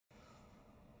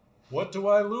What do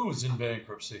I lose in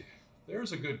bankruptcy?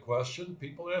 There's a good question.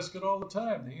 People ask it all the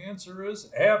time. The answer is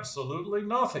absolutely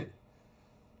nothing.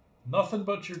 Nothing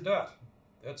but your debt.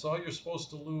 That's all you're supposed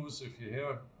to lose if you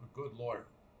have a good lawyer.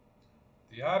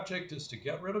 The object is to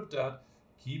get rid of debt,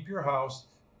 keep your house,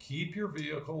 keep your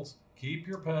vehicles, keep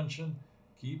your pension,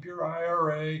 keep your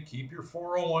IRA, keep your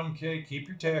 401k, keep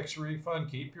your tax refund,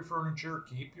 keep your furniture,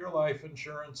 keep your life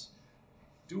insurance.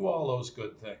 Do all those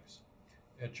good things.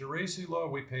 At Geraci Law,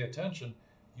 we pay attention.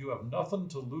 You have nothing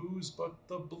to lose but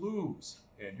the blues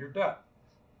and your debt.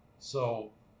 So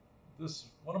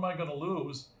what am I going to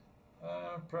lose?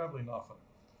 Probably nothing.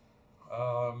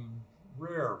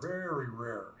 Rare, very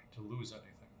rare to lose anything.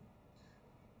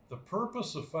 The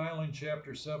purpose of filing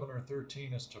Chapter 7 or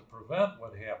 13 is to prevent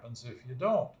what happens if you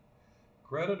don't.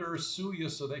 Creditors sue you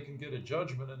so they can get a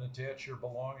judgment and attach your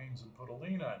belongings and put a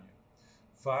lien on you.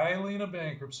 Filing a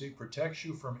bankruptcy protects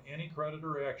you from any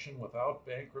creditor action without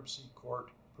bankruptcy court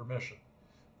permission.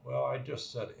 Well, I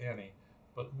just said any,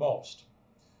 but most.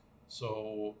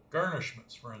 So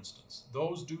garnishments, for instance,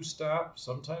 those do stop.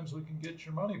 Sometimes we can get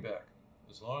your money back.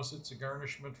 As long as it's a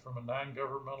garnishment from a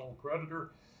non-governmental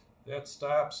creditor, that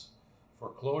stops.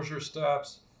 Foreclosure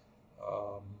stops.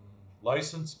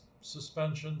 License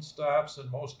suspension stops in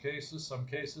most cases. Some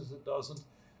cases it doesn't.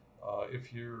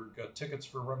 If you've got tickets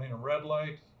for running a red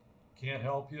light, can't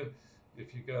help you.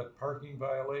 If you got parking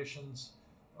violations,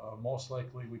 most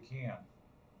likely we can.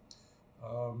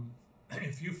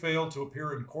 If you fail to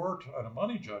appear in court on a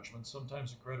money judgment,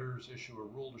 sometimes the creditors issue a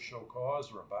rule to show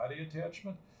cause or a body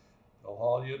attachment. They'll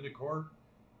haul you into court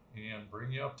and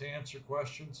bring you up to answer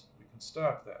questions. We can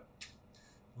stop that.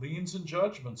 Liens and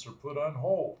judgments are put on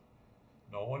hold.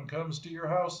 No one comes to your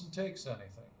house and takes anything.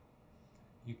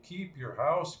 You keep your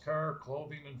house, car,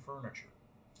 clothing, and furniture.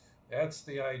 That's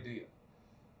the idea.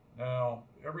 Now,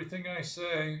 everything I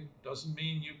say doesn't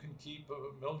mean you can keep a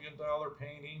 $1 million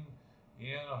painting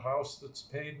in a house that's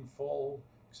paid in full,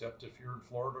 except if you're in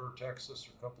Florida or Texas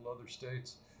or a couple other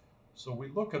states. So we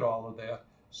look at all of that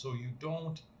so you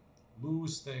don't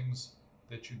lose things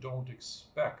that you don't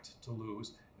expect to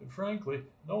lose. And frankly,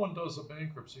 no one does a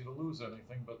bankruptcy to lose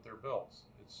anything but their bills.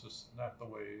 It's just not the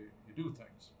way you do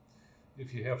things.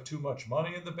 If you have too much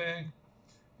money in the bank,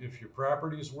 if your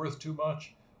property is worth too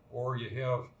much, or you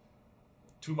have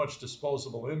too much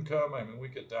disposable income. I mean, we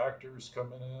get doctors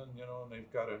coming in, and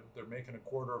they're making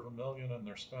 $250,000 and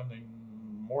they're spending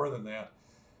more than that.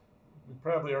 We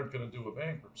probably aren't going to do a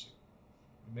bankruptcy.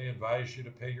 We may advise you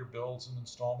to pay your bills in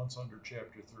installments under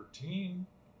Chapter 13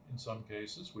 in some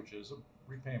cases, which is a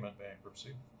repayment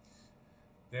bankruptcy.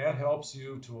 That helps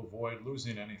you to avoid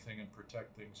losing anything and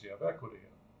protect things you have equity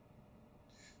in.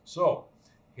 So,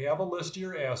 have a list of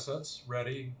your assets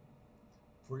ready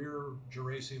for your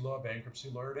Geraci Law bankruptcy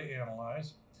lawyer to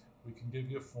analyze. We can give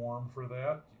you a form for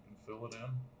that. You can fill it in.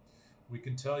 We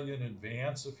can tell you in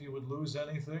advance if you would lose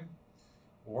anything,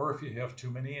 or if you have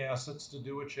too many assets to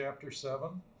do a Chapter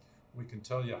 7. We can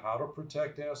tell you how to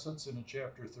protect assets in a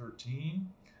Chapter 13.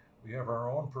 We have our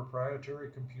own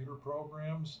proprietary computer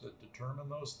programs that determine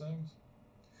those things.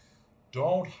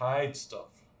 Don't hide stuff.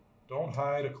 Don't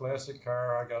hide a classic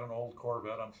car. I got an old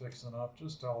Corvette I'm fixing up.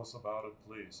 Just tell us about it,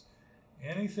 please.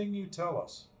 Anything you tell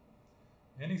us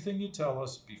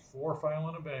before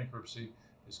filing a bankruptcy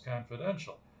is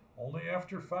confidential. Only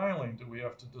after filing do we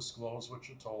have to disclose what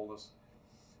you told us.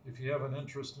 If you have an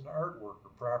interest in artwork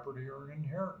or property or an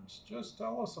inheritance, just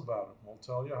tell us about it. We'll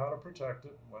tell you how to protect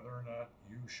it, whether or not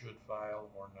you should file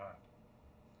or not.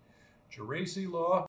 Geraci Law